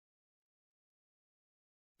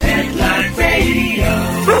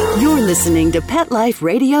listening to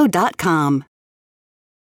PetLifeRadio.com.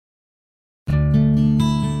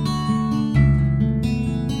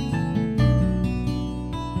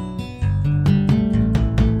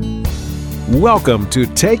 Welcome to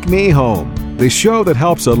Take Me Home, the show that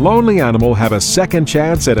helps a lonely animal have a second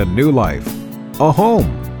chance at a new life. A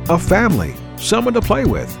home, a family, someone to play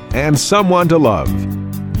with, and someone to love.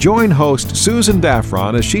 Join host Susan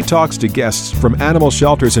Daffron as she talks to guests from animal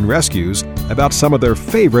shelters and rescues about some of their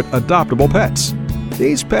favorite adoptable pets.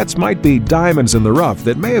 These pets might be diamonds in the rough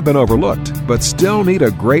that may have been overlooked, but still need a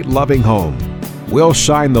great loving home. We'll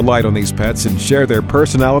shine the light on these pets and share their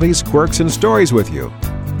personalities, quirks, and stories with you.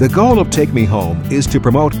 The goal of Take Me Home is to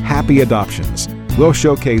promote happy adoptions. We'll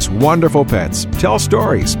showcase wonderful pets, tell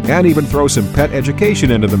stories, and even throw some pet education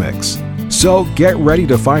into the mix. So get ready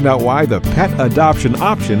to find out why the pet adoption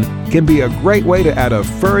option can be a great way to add a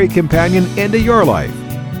furry companion into your life.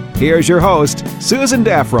 Here's your host, Susan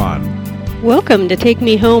Daffron. Welcome to Take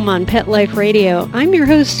Me Home on Pet Life Radio. I'm your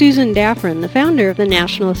host, Susan Daffron, the founder of the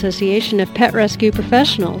National Association of Pet Rescue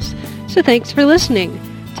Professionals. So thanks for listening.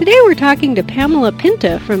 Today we're talking to Pamela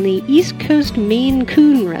Pinta from the East Coast Maine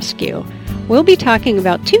Coon Rescue. We'll be talking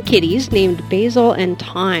about two kitties named Basil and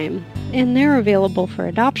Time, and they're available for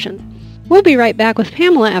adoption. We'll be right back with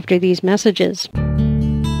Pamela after these messages.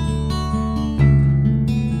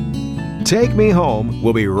 Take Me Home.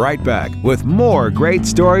 We'll be right back with more great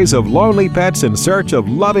stories of lonely pets in search of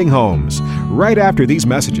loving homes right after these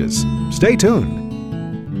messages. Stay tuned.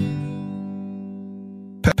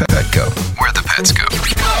 Petco, where the pets go.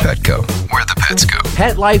 Petco, where the pets go.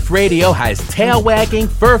 Pet Life Radio has tail-wagging,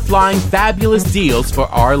 fur-flying, fabulous deals for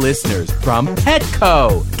our listeners from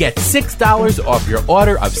Petco. Get $6 off your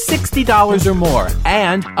order of $60 or more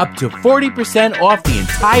and up to 40% off the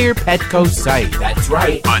entire Petco site. That's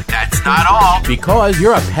right. But that's not all. Because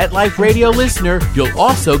you're a Pet Life Radio listener, you'll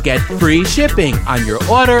also get free shipping on your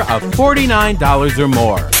order of $49 or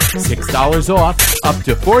more. $6 off, up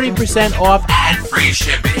to 40% off, and free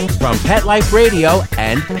shipping from Pet Life Radio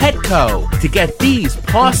and Petco. To get these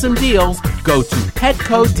awesome deals, go to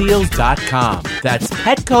PetcoDeals.com. That's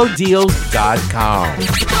PetcoDeals.com.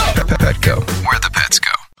 Petco, where the pets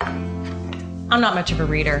go. I'm not much of a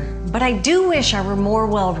reader, but I do wish I were more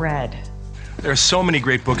well-read. There are so many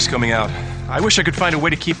great books coming out. I wish I could find a way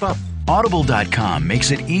to keep up. Audible.com makes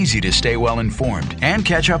it easy to stay well-informed and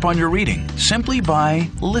catch up on your reading simply by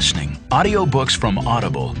listening. Audiobooks from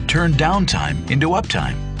Audible turn downtime into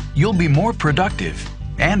uptime. You'll be more productive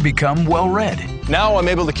and become well-read. Now I'm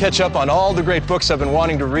able to catch up on all the great books I've been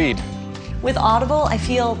wanting to read. With Audible, I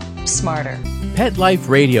feel smarter. Pet Life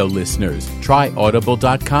Radio listeners, try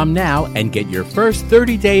Audible.com now and get your first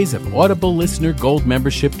 30 days of Audible Listener Gold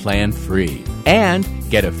membership plan free. And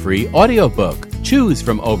get a free audiobook. Choose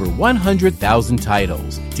from over 100,000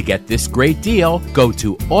 titles. To get this great deal, go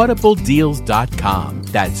to audibledeals.com.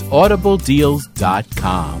 That's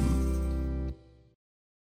audibledeals.com.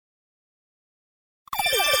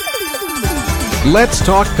 Let's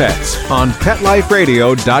Talk Pets on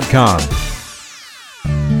PetLifeRadio.com.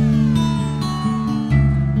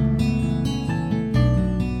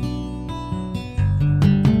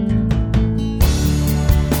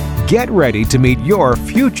 Get ready to meet your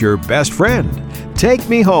future best friend. Take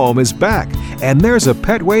Me Home is back, and there's a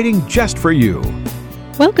pet waiting just for you.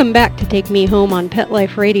 Welcome back to Take Me Home on Pet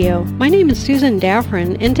Life Radio. My name is Susan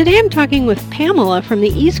Daffron, and today I'm talking with Pamela from the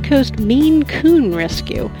East Coast Maine Coon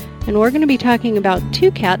Rescue. And we're going to be talking about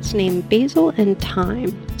two cats named Basil and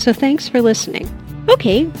Time. So thanks for listening.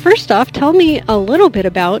 Okay, first off, tell me a little bit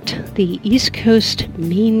about the East Coast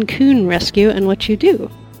Maine Coon Rescue and what you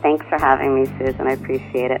do. Thanks for having me, Susan. I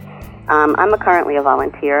appreciate it. I'm currently a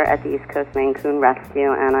volunteer at the East Coast Maine Coon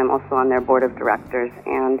Rescue, and I'm also on their board of directors.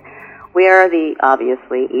 And we are the,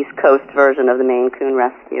 obviously, East Coast version of the Maine Coon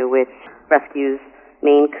Rescue, which rescues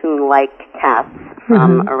Maine Coon-like cats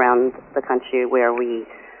from around the country, where we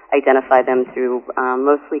identify them through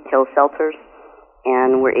mostly kill shelters,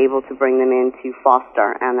 and we're able to bring them in to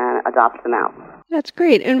foster and then adopt them out. That's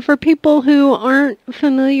great. And for people who aren't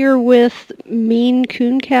familiar with Maine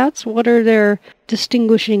Coon cats, what are their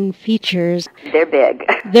distinguishing features? They're big.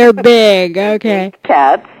 They're big, okay. Big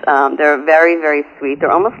cats. They're very, very sweet.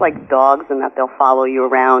 They're almost like dogs in that they'll follow you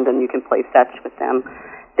around and you can play fetch with them.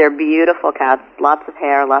 They're beautiful cats, lots of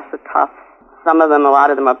hair, lots of tufts. A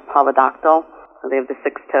lot of them are polydactyl, so they have the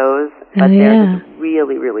 6 toes, but they're just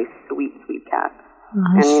really, really sweet, sweet cats.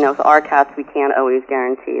 And, so our cats, we can't always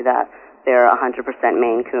guarantee that they're 100%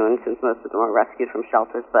 Maine Coon, since most of them are rescued from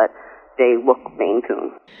shelters, but they look Maine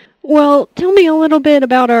Coon. Well, tell me a little bit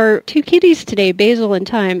about our two kitties today, Basil and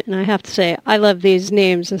Time. And I have to say, I love these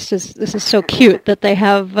names. This is so cute that they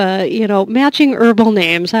have, matching herbal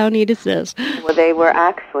names. How neat is this? Well, they were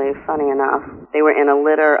actually, funny enough, they were in a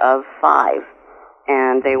litter of 5.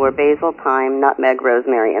 And they were Basil, Thyme, Nutmeg,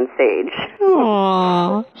 Rosemary, and Sage.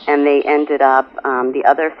 Aww. And they ended up, the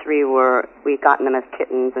other 3 we'd gotten them as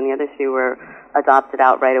kittens, and the other 3 were adopted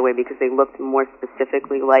out right away because they looked more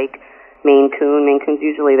specifically like Maine Coon. Maine Coons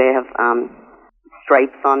usually they have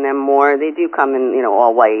stripes on them more. They do come in,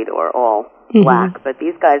 all white or all black, but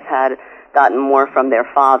these guys had gotten more from their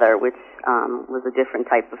father, which was a different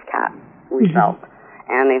type of cat, we felt.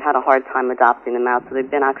 And they've had a hard time adopting them out, so they've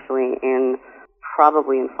been actually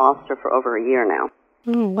probably in foster for over a year now.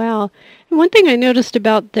 Oh, wow. And one thing I noticed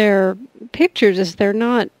about their pictures is they're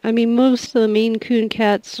not, most of the Maine Coon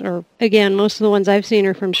cats, or again, most of the ones I've seen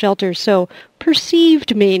are from shelters, so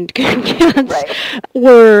perceived Maine Coon cats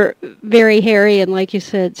were very hairy and, like you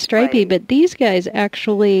said, stripy, but these guys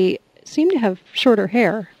actually seem to have shorter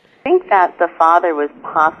hair. I think that the father was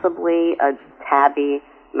possibly a tabby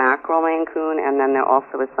mackerel Maine Coon, and then there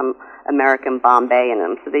also was some American Bombay in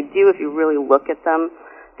them. So they do, if you really look at them,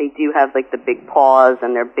 they do have like the big paws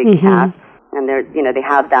and they're big cats, and they're, they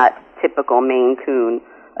have that typical Maine Coon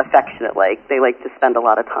affectionate they like to spend a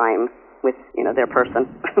lot of time with, their person.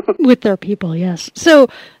 With their people, yes. So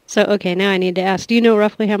okay, now I need to ask, do you know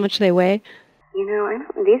roughly how much they weigh?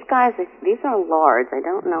 These guys, these are large. I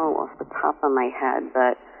don't know off the top of my head,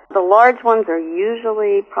 but the large ones are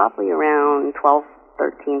usually probably around 12,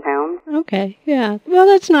 13 pounds. Okay, yeah. Well,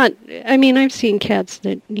 that's not, I've seen cats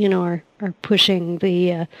that, are pushing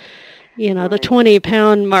the, the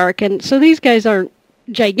 20-pound mark, and so these guys aren't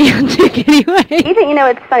gigantic anyway. Even,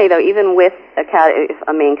 it's funny though, even with a cat,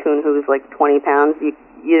 a Maine Coon who's like 20 pounds, they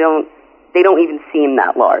don't even seem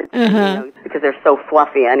that large, because they're so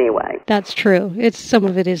fluffy anyway. That's true. Some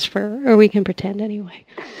of it is fur, or we can pretend anyway.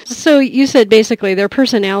 So you said basically their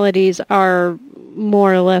personalities are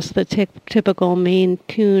more or less the typical Maine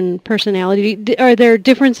Coon personality. Are there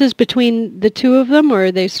differences between the two of them, or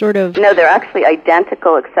are they sort of... No, they're actually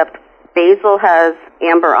identical, except Basil has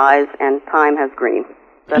amber eyes and Thyme has green.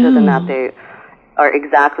 Other than that, they are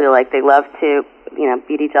exactly alike. They love to,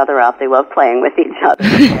 beat each other up. They love playing with each other.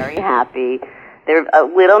 They're very happy. They're a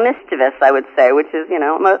little mischievous, I would say, which is, you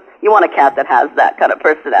want a cat that has that kind of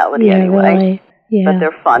personality anyway. Really. Yeah. But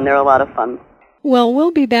they're fun. They're a lot of fun. Well,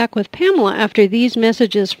 we'll be back with Pamela after these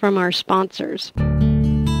messages from our sponsors.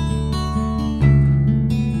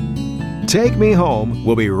 Take Me Home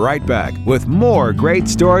will be right back with more great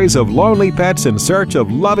stories of lonely pets in search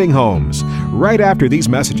of loving homes right after these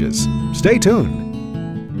messages. Stay tuned.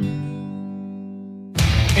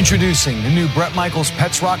 Introducing the new Bret Michaels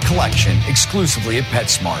Pets Rock collection exclusively at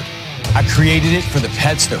PetSmart. I created it for the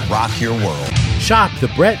pets that rock your world. Shop the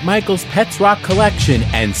Bret Michaels Pets Rock collection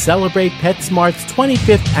and celebrate PetSmart's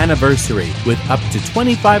 25th anniversary with up to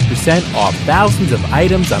 25% off thousands of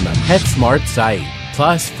items on the PetSmart site.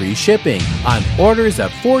 Plus free shipping on orders of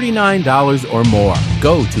 $49 or more.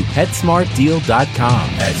 Go to PetSmartDeal.com.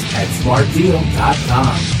 That's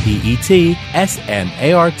PetSmartDeal.com.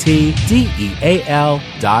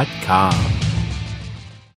 PetSmartDeal.com.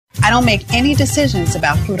 I don't make any decisions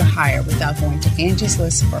about who to hire without going to Angie's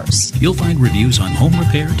List first. You'll find reviews on home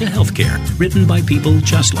repair to healthcare, written by people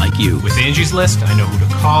just like you. With Angie's List, I know who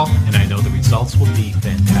to call, and I know the results will be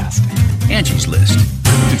fantastic. Angie's List.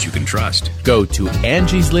 Who you can trust. Go to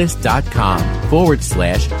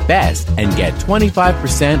angieslist.com/best and get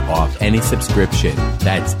 25% off any subscription.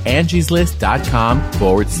 That's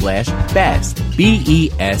angieslist.com/best.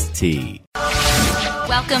 BEST.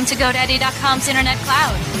 Welcome to GoDaddy.com's Internet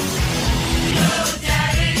Cloud.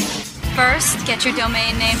 First, get your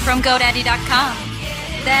domain name from GoDaddy.com.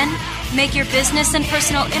 Then, make your business and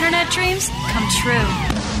personal internet dreams come true.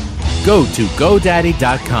 Go to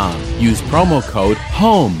GoDaddy.com. Use promo code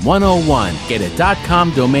HOME101. Get a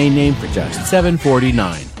 .com domain name for just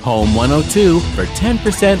 $7.49. HOME102 for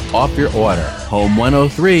 10% off your order.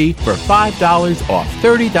 HOME103 for $5 off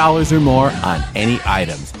 $30 or more on any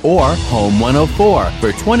items. Or HOME104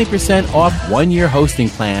 for 20% off one-year hosting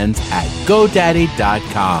plans at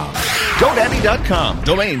GoDaddy.com. GoDaddy.com.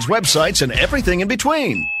 Domains, websites, and everything in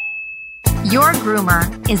between. Your groomer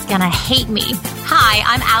is gonna hate me. Hi,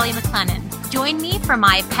 I'm Allie McLennan. Join me for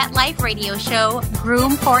my Pet Life radio show,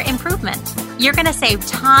 Groom for Improvement. You're gonna save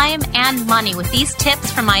time and money with these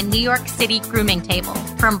tips from my New York City grooming table.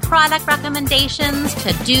 From product recommendations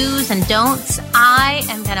to do's and don'ts, I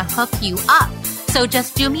am gonna hook you up. So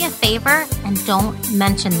just do me a favor and don't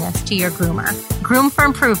mention this to your groomer. Groom for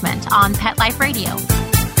Improvement on Pet Life Radio.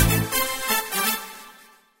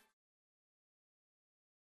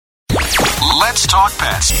 Let's talk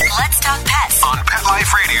pets. Let's talk pets On Pet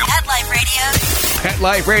Life Radio. Pet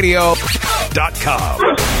Life Radio.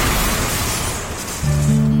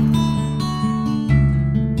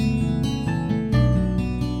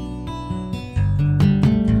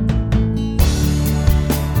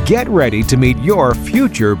 Get ready to meet your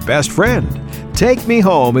future best friend. Take Me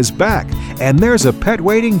Home is back, and there's a pet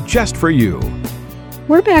waiting just for you.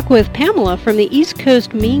 We're back with Pamela from the East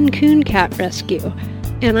Coast Maine Coon Cat Rescue.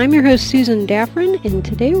 And I'm your host, Susan Daffron, and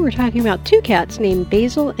today we're talking about two cats named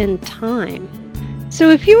Basil and Time.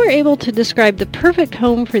 So if you were able to describe the perfect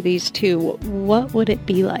home for these two, what would it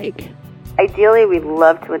be like? Ideally, we'd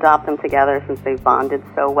love to adopt them together since they've bonded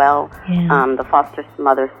so well. Yeah. The foster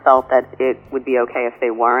mothers felt that it would be okay if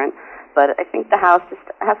they weren't. But I think the house just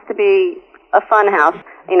has to be a fun house.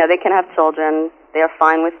 You know, they can have children. They're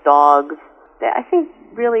fine with dogs. I think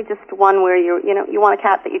really just one where you want a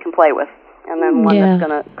cat that you can play with. And then one that's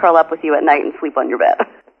going to curl up with you at night and sleep on your bed.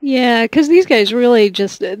 Yeah, because these guys really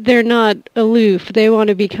they're not aloof. They want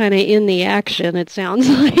to be kind of in the action, it sounds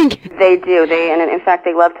like. They do. And in fact,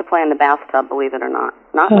 they love to play in the bathtub, believe it or not.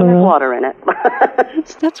 Not when there's water in it.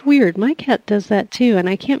 That's weird. My cat does that too, and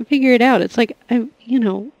I can't figure it out. It's like,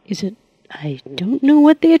 is it... I don't know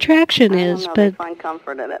what the attraction is, but they find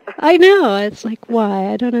comfort in it. I know. It's like, why?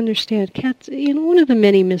 I don't understand. Cats, one of the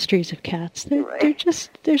many mysteries of cats. They're just,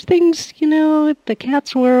 there's things, the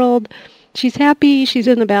cat's world. She's happy. She's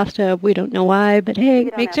in the bathtub. We don't know why, but hey,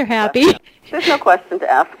 it makes her happy. There's no question to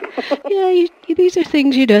ask. Yeah, these are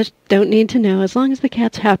things you just don't need to know. As long as the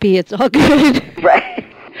cat's happy, it's all good. Right.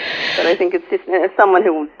 But I think it's just someone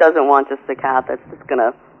who doesn't want just a cat that's just going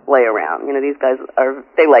to lay around. These guys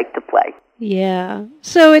they like to play. Yeah.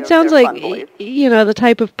 So it sounds like, the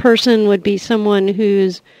type of person would be someone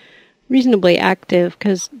who's reasonably active,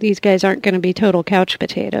 because these guys aren't going to be total couch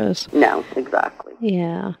potatoes. No, exactly.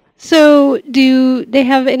 Yeah. So do they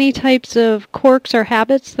have any types of quirks or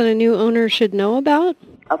habits that a new owner should know about?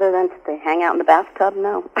 Other than they hang out in the bathtub,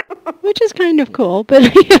 no. Which is kind of cool, but,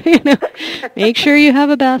 make sure you have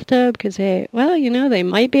a bathtub, because, hey, they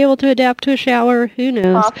might be able to adapt to a shower. Who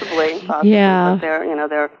knows? Possibly. Yeah. But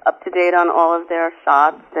they're up to date on all of their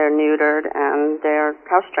shots. They're neutered, and they're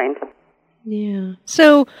house-trained. Yeah.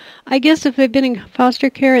 So I guess if they've been in foster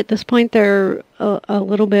care at this point, they're a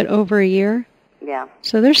little bit over a year. Yeah.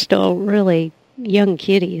 So they're still really young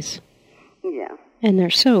kitties. Yeah. And they're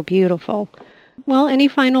so beautiful. Well, any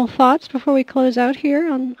final thoughts before we close out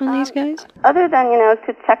here on these guys? Other than,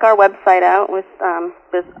 to check our website out.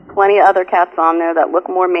 There's plenty of other cats on there that look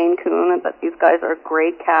more Maine Coon, but these guys are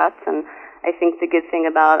great cats. And I think the good thing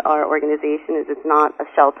about our organization is it's not a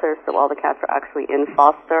shelter, so all the cats are actually in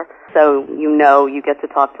foster. So you get to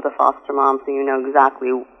talk to the foster mom, so you know exactly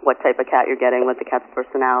what type of cat you're getting, what the cat's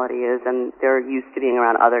personality is, and they're used to being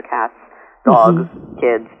around other cats, dogs,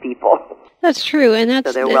 kids, people. That's true, and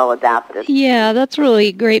so they're well adapted. Yeah, that's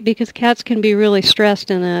really great, because cats can be really stressed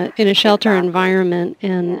in a shelter environment,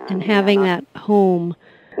 and having that home.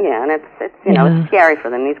 Yeah, and it's scary for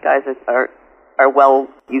them. These guys are well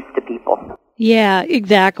used to people. Yeah,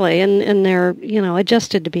 exactly, and they're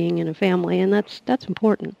adjusted to being in a family, and that's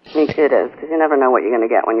important. It is, because you never know what you're going to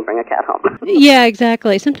get when you bring a cat home. Yeah,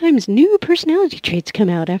 exactly. Sometimes new personality traits come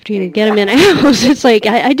out after you get them in a house. It's like,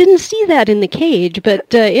 I didn't see that in the cage, but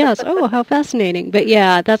yes, how fascinating. But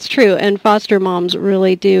yeah, that's true, and foster moms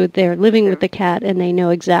really do. They're living with the cat, and they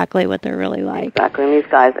know exactly what they're really like. Exactly, and these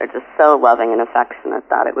guys are just so loving and affectionate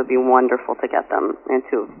that it would be wonderful to get them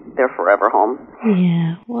into their forever home.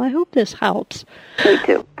 Yeah, well, I hope this helps. Me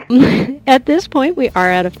too. At this point, we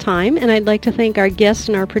are out of time, and I'd like to thank our guests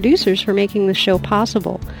and our producers for making the show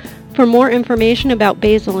possible. For more information about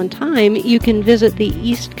Basil and Time, you can visit the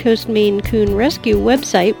East Coast Maine Coon Rescue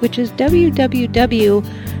website, which is www.ecmcr.org.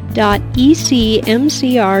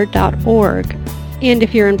 And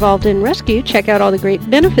if you're involved in rescue, check out all the great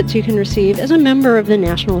benefits you can receive as a member of the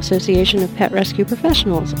National Association of Pet Rescue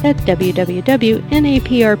Professionals at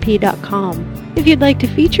www.naprp.com. If you'd like to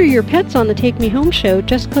feature your pets on the Take Me Home show,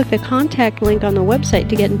 just click the contact link on the website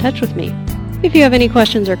to get in touch with me. If you have any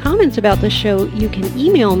questions or comments about this show, you can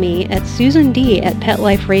email me at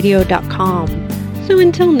susand@petliferadio.com. So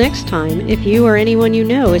until next time, if you or anyone you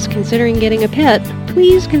know is considering getting a pet,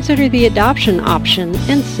 please consider the adoption option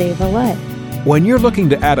and save a life. When you're looking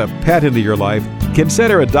to add a pet into your life,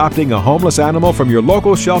 consider adopting a homeless animal from your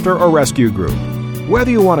local shelter or rescue group.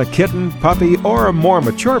 Whether you want a kitten, puppy, or a more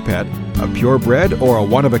mature pet, a purebred or a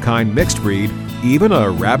one-of-a-kind mixed breed, even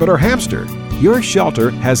a rabbit or hamster, your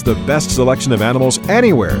shelter has the best selection of animals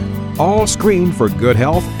anywhere, all screened for good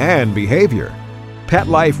health and behavior.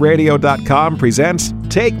 PetLifeRadio.com presents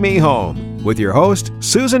Take Me Home with your host,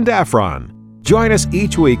 Susan Daffron. Join us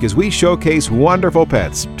each week as we showcase wonderful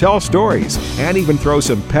pets, tell stories, and even throw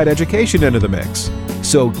some pet education into the mix.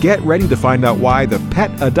 So get ready to find out why the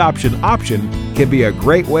pet adoption option can be a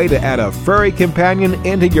great way to add a furry companion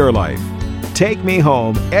into your life. Take Me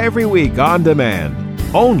Home every week on demand,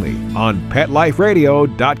 only on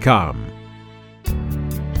PetLifeRadio.com.